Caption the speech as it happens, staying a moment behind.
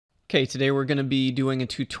Okay, today we're going to be doing a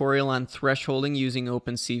tutorial on thresholding using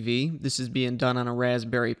OpenCV. This is being done on a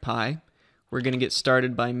Raspberry Pi. We're going to get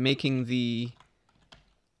started by making the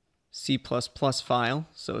C++ file.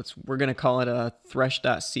 So we're going to call it a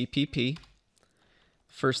thresh.cpp.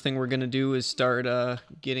 First thing we're going to do is start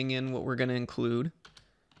getting in what we're going to include.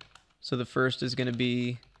 So the first is going to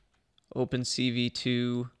be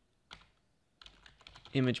OpenCV2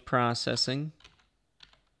 image processing.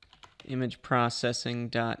 Image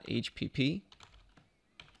processing.hpp.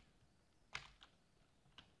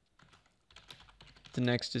 The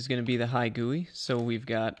next is going to be the high GUI. So we've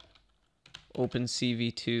got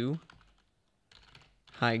OpenCV2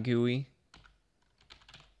 high GUI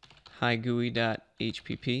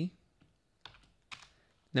 .hpp.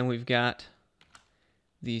 Then we've got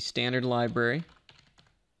the standard library.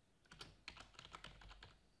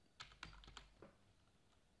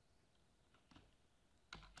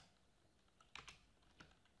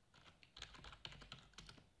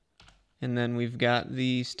 And then we've got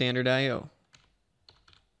the standard I/O.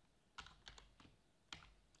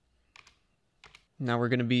 Now we're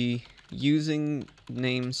going to be using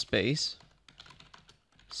namespace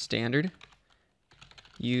standard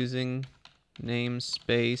using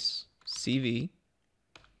namespace CV.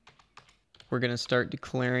 We're going to start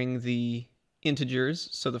declaring the integers.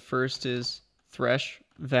 So the first is thresh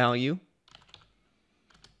value.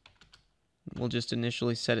 We'll just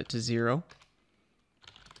initially set it to 0.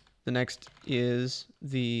 The next is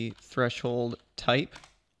the threshold type,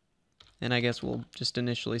 and I guess we'll just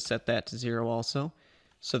initially set that to 0 also.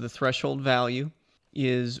 So the threshold value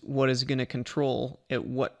is what is going to control at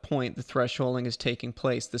what point the thresholding is taking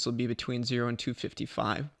place. This will be between 0 and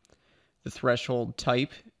 255. The threshold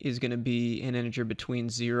type is going to be an integer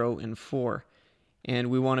between 0 and 4.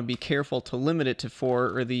 And we want to be careful to limit it to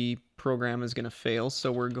 4 or the program is going to fail.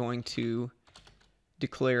 So we're going to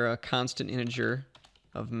declare a constant integer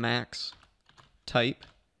of max type,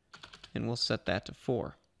 and we'll set that to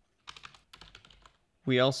 4.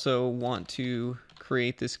 We also want to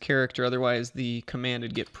create this character, otherwise the command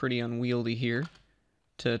would get pretty unwieldy here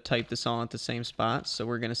to type this all at the same spot. So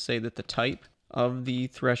we're going to say that the type of the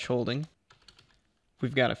thresholding,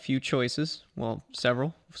 we've got a few choices, well,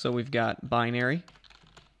 several. So we've got binary,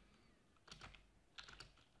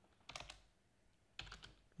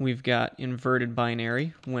 we've got inverted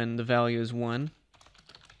binary when the value is 1,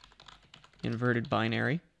 inverted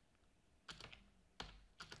binary.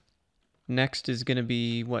 Next is going to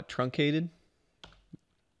be what? Truncated.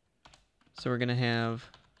 So we're going to have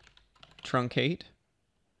truncate.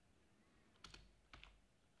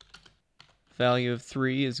 Value of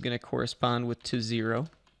 3 is going to correspond with to 0.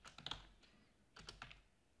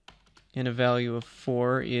 And a value of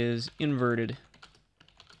 4 is inverted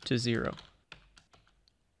to 0.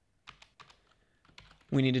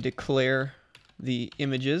 We need to declare the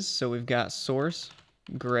images. So we've got source,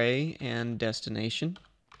 gray, and destination.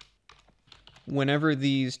 Whenever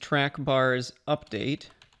these track bars update,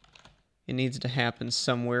 it needs to happen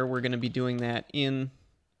somewhere. We're going to be doing that in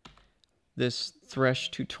this thresh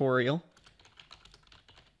tutorial.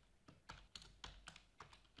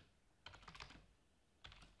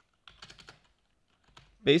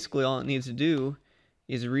 Basically, all it needs to do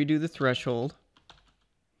is redo the threshold.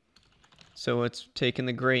 So it's taking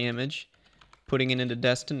the gray image, putting it into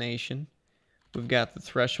destination. We've got the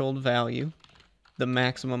threshold value, the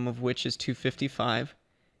maximum of which is 255,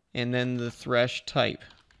 and then the thresh type.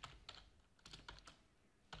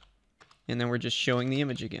 And then we're just showing the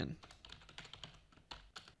image again.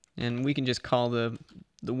 And we can just call the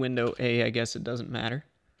window A, I guess it doesn't matter.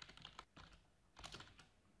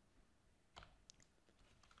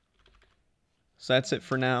 So that's it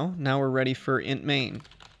for now. Now we're ready for int main.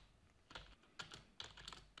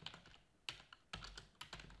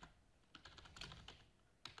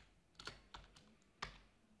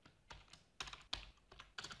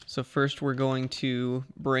 So first we're going to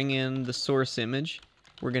bring in the source image.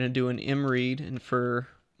 We're going to do an imread, and for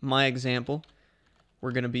my example,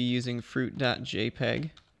 we're going to be using fruits.jpg.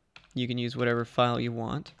 You can use whatever file you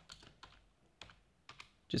want.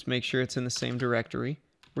 Just make sure it's in the same directory.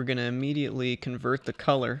 We're going to immediately convert the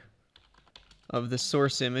color of the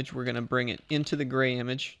source image. We're going to bring it into the gray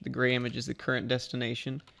image. The gray image is the current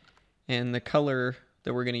destination, and the color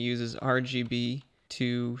that we're going to use is RGB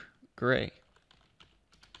to gray.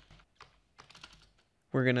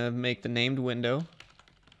 We're going to make the named window.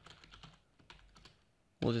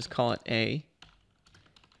 We'll just call it A.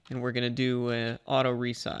 And we're going to do an auto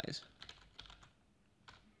resize.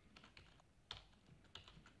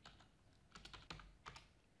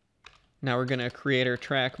 Now we're going to create our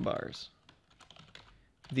track bars.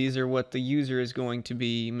 these are what the user is going to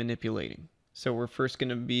be manipulating. So we're first going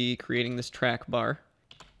to be creating this track bar.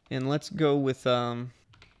 And let's go with,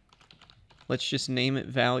 let's just name it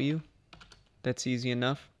value. That's easy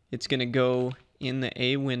enough. It's going to go in the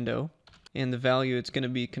A window, and the value it's going to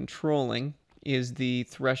be controlling is the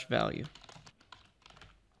thresh value.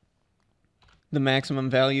 The maximum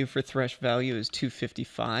value for thresh value is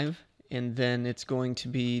 255, and then it's going to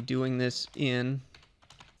be doing this in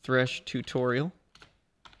thresh tutorial.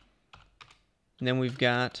 And then we've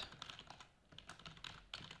got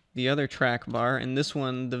the other track bar, and this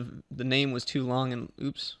one, the name was too long, and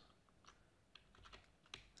oops,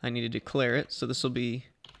 I need to declare it. So this will be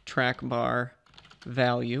track bar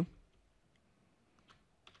value.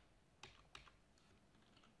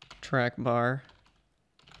 Track bar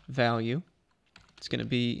value. It's going to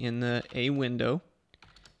be in the A window.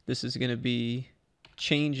 This is going to be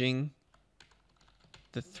changing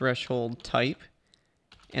the threshold type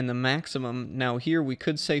and the maximum. Now here we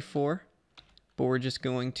could say 4, but we're just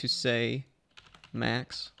going to say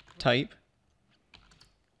max type,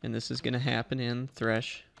 and this is going to happen in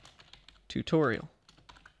thresh tutorial.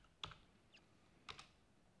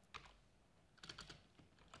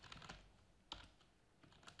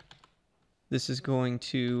 This is going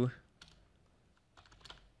to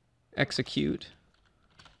execute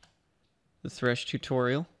the thresh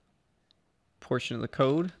tutorial portion of the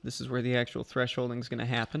code. This is where the actual thresholding is going to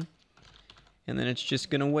happen. And then it's just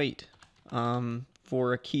going to wait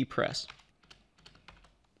for a key press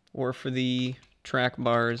or for the track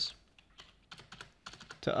bars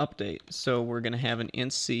to update. So we're going to have an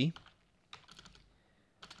int c,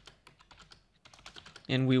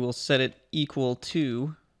 and we will set it equal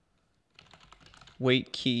to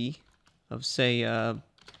wait key of, say,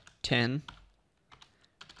 10.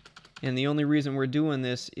 And the only reason we're doing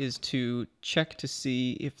this is to check to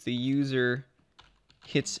see if the user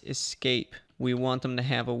hits escape. We want them to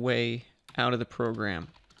have a way out of the program,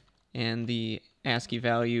 and the ASCII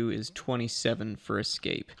value is 27 for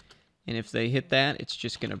escape. And if they hit that, it's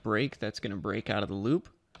just going to break. That's going to break out of the loop,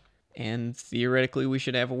 and theoretically we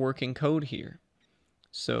should have a working code here.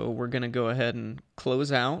 So we're going to go ahead and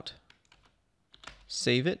close out,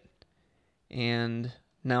 save it, and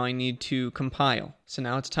now I need to compile. So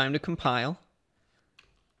now it's time to compile.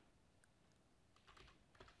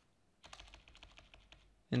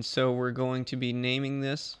 And so we're going to be naming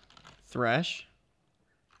this thresh,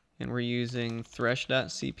 and we're using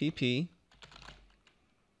thresh.cpp.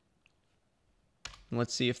 And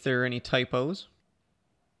let's see if there are any typos.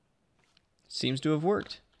 Seems to have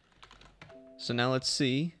worked. So now let's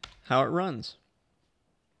see how it runs.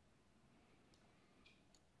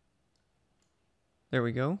 There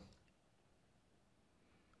we go.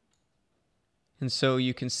 And so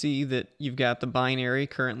you can see that you've got the binary.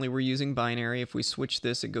 Currently we're using binary. If we switch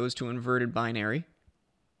this, it goes to inverted binary.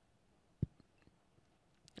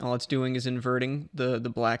 All it's doing is inverting the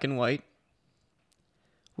black and white.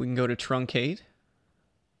 We can go to truncate.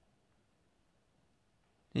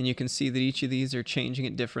 And you can see that each of these are changing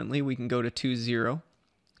it differently. We can go to 2-0.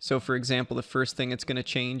 So for example, the first thing it's going to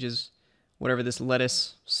change is whatever this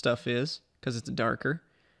lettuce stuff is, because it's darker.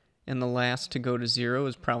 And the last to go to 0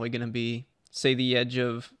 is probably going to be, say, the edge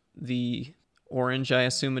of the orange, I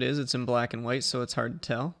assume it is. It's in black and white, so it's hard to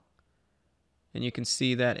tell. And you can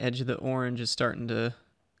see that edge of the orange is starting to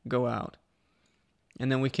go out. And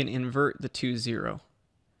then we can invert the 2-0.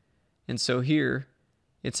 And so here,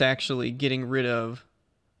 it's actually getting rid of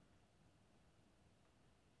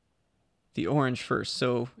the orange first.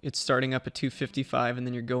 So it's starting up at 255, and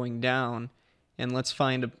then you're going down. And let's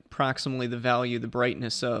find approximately the value, the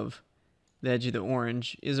brightness of the edge of the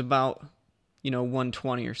orange is about,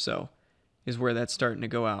 120 or so is where that's starting to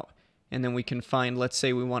go out. And then we can find, let's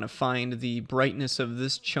say we want to find the brightness of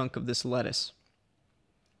this chunk of this lettuce.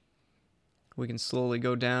 We can slowly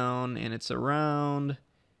go down, and it's around,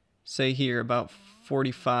 say here, about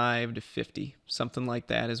 45 to 50. Something like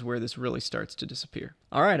that is where this really starts to disappear.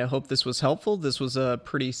 All right, I hope this was helpful. This was a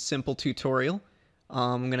pretty simple tutorial.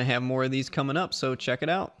 I'm going to have more of these coming up, so check it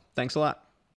out. Thanks a lot.